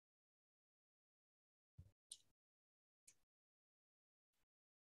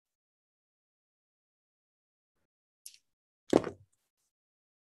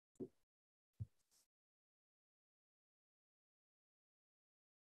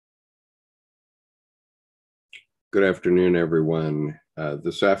Good afternoon, everyone.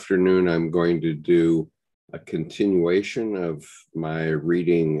 This afternoon, I'm going to do a continuation of my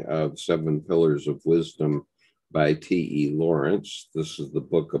reading of Seven Pillars of Wisdom by T.E. Lawrence. This is the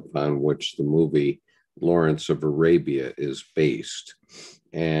book upon which the movie Lawrence of Arabia is based.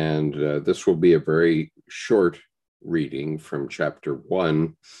 And this will be a very short reading from chapter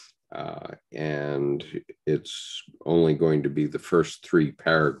 1. And it's only going to be the first 3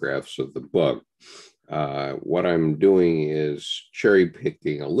 paragraphs of the book. What I'm doing is cherry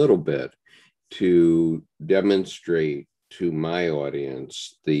picking a little bit to demonstrate to my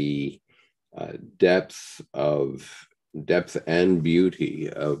audience the depth and beauty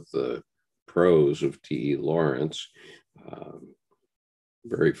of the prose of T.E. Lawrence.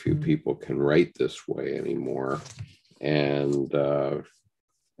 Very few people can write this way anymore, and to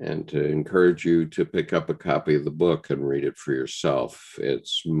encourage you to pick up a copy of the book and read it for yourself.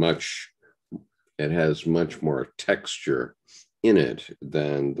 It has much more texture in it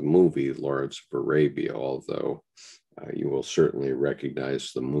than the movie Lawrence of Arabia, although you will certainly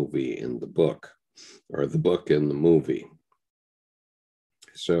recognize the movie in the book, or the book in the movie.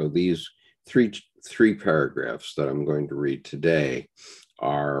 So these three paragraphs that I'm going to read today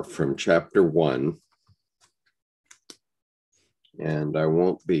are from chapter 1, and I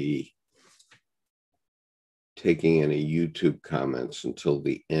won't be taking any YouTube comments until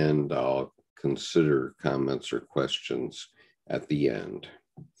the end. I'll consider comments or questions at the end.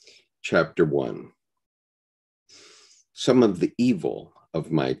 Chapter 1. Some of the evil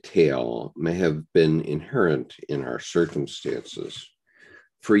of my tale may have been inherent in our circumstances.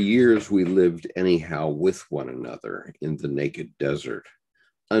 For years we lived anyhow with one another in the naked desert,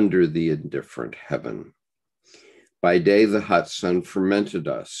 under the indifferent heaven. By day the hot sun fermented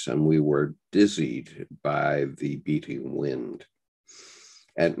us, and we were dizzied by the beating wind.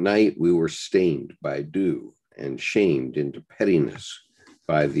 At night, we were stained by dew and shamed into pettiness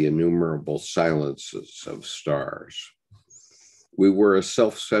by the innumerable silences of stars. We were a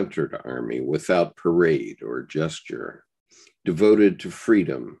self-centered army without parade or gesture, devoted to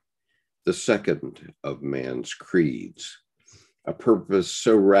freedom, the second of man's creeds, a purpose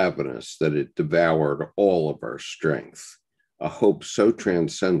so ravenous that it devoured all of our strength, a hope so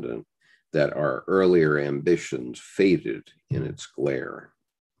transcendent that our earlier ambitions faded in its glare.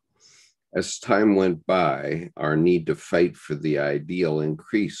 As time went by, our need to fight for the ideal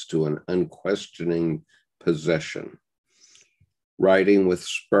increased to an unquestioning possession. Riding with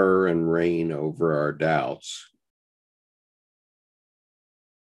spur and rein over our doubts,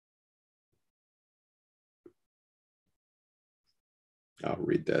 I'll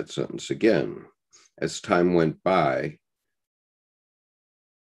read that sentence again. As time went by,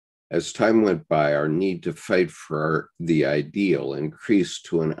 our need to fight for the ideal increased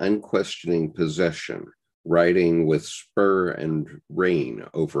to an unquestioning possession, riding with spur and rein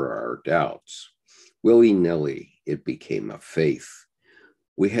over our doubts. Willy-nilly, it became a faith.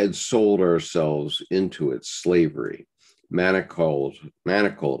 We had sold ourselves into its slavery, manacled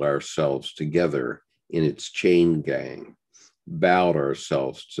ourselves together in its chain gang, bowed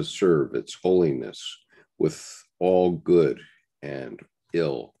ourselves to serve its holiness with all good and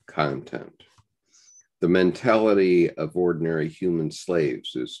ill content. The mentality of ordinary human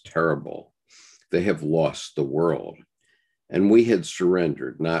slaves is terrible. They have lost the world, and we had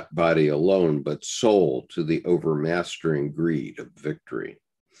surrendered not body alone, but soul to the overmastering greed of victory.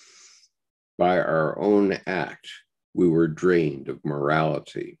 By our own act, we were drained of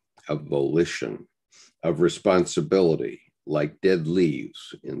morality, of volition, of responsibility, like dead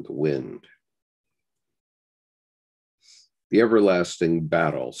leaves in the wind. The everlasting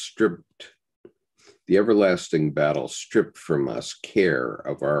battle stripped from us care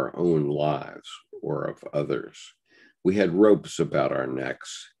of our own lives or of others. We had ropes about our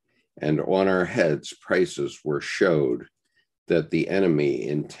necks, and on our heads prices were showed that the enemy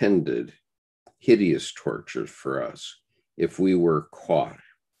intended hideous tortures for us if we were caught.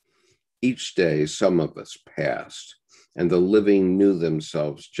 Each day some of us passed, and the living knew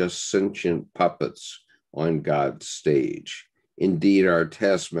themselves just sentient puppets on God's stage. Indeed, our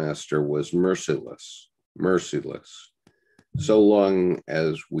taskmaster was merciless. So long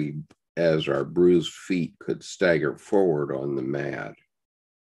as our bruised feet could stagger forward on the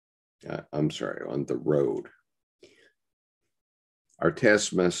road. Our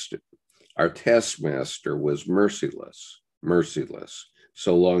taskmaster was merciless,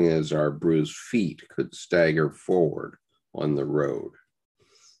 so long as our bruised feet could stagger forward on the road.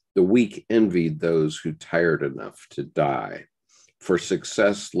 The weak envied those who tired enough to die, for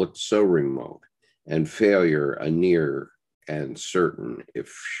success looked so remote, and failure a near and certain, if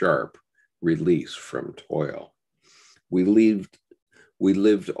sharp, release from toil. We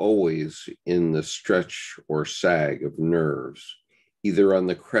lived always in the stretch or sag of nerves, either on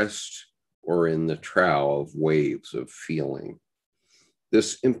the crest or in the trough of waves of feeling.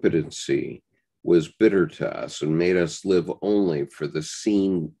 This impotency was bitter to us and made us live only for the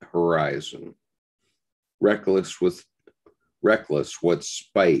seen horizon, reckless what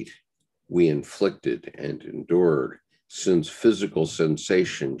spite we inflicted and endured, since physical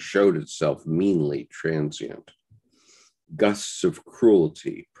sensation showed itself meanly transient. Gusts of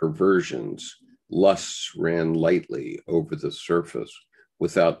cruelty, perversions, lusts ran lightly over the surface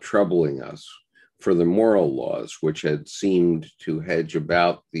without troubling us, for the moral laws which had seemed to hedge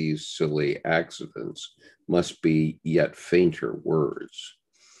about these silly accidents must be yet fainter words.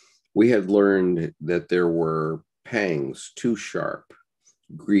 We had learned that there were pangs too sharp,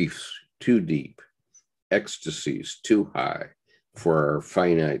 griefs too deep, ecstasies too high for our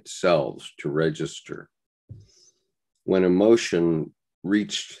finite selves to register. When emotion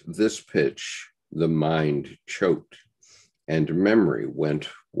reached this pitch, the mind choked, and memory went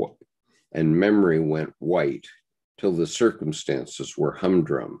white till the circumstances were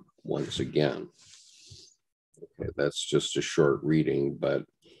humdrum once again. Okay, that's just a short reading, but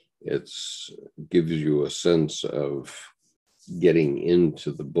it gives you a sense of getting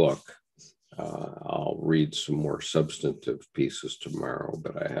into the book. I'll read some more substantive pieces tomorrow,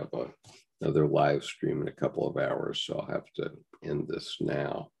 but I have another live stream in a couple of hours, so I'll have to end this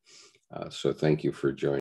now. So thank you for joining.